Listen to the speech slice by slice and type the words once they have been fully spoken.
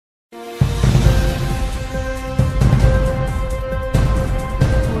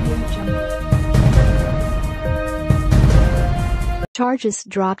charges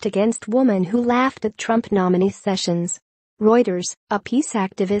dropped against woman who laughed at Trump nominee Sessions. Reuters, a peace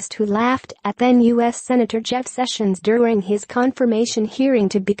activist who laughed at then U.S. Senator Jeff Sessions during his confirmation hearing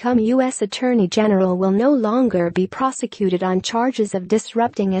to become U.S. Attorney General will no longer be prosecuted on charges of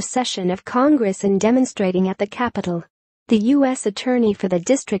disrupting a session of Congress and demonstrating at the Capitol. The U.S. Attorney for the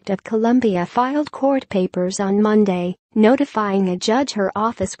District of Columbia filed court papers on Monday, notifying a judge her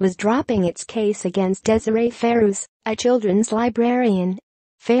office was dropping its case against Desiree Feruz, a children's librarian.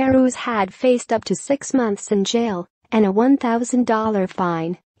 Feruz had faced up to 6 months in jail and a $1,000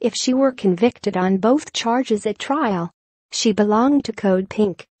 fine if she were convicted on both charges at trial. She belonged to Code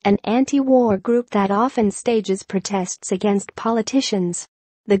Pink, an anti-war group that often stages protests against politicians.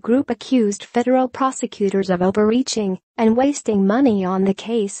 The group accused federal prosecutors of overreaching and wasting money on the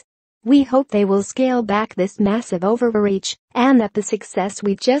case. "We hope they will scale back this massive overreach and that the success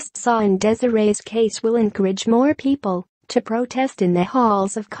we just saw in Desiree's case will encourage more people to protest in the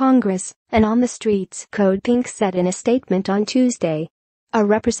halls of Congress and on the streets," Code Pink said in a statement on Tuesday. A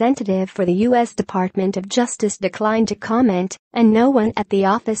representative for the U.S. Department of Justice declined to comment, and no one at the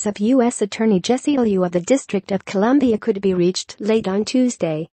office of U.S. Attorney Jesse Liu of the District of Columbia could be reached late on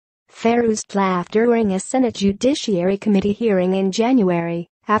Tuesday. Feruz laughed during a Senate Judiciary Committee hearing in January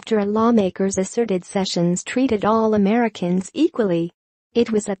after lawmakers asserted Sessions treated all Americans equally. It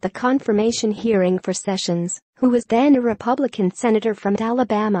was at the confirmation hearing for Sessions, who was then a Republican senator from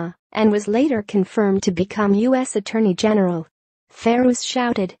Alabama and was later confirmed to become U.S. Attorney General. Feruz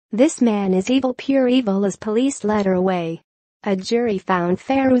shouted, "This man is evil, pure evil," as police led her away. A jury found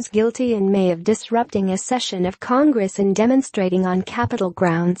Feruz guilty in May of disrupting a session of Congress and demonstrating on Capitol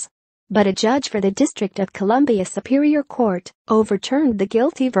grounds. But a judge for the District of Columbia Superior Court overturned the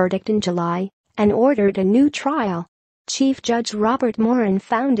guilty verdict in July and ordered a new trial. Chief Judge Robert Moran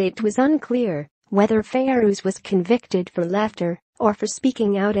found it was unclear whether Feruz was convicted for laughter or for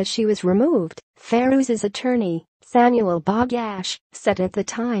speaking out as she was removed, Feruz's attorney, Samuel Bogash, said at the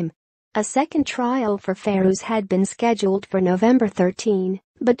time. A second trial for Feruz had been scheduled for November 13,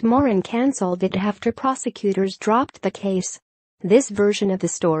 but Moran cancelled it after prosecutors dropped the case. This version of the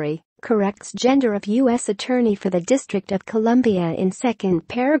story corrects gender of U.S. Attorney for the District of Columbia in second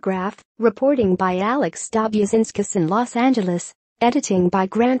paragraph, reporting by Alex Dobyazinskis in Los Angeles, editing by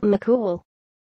Grant McCool.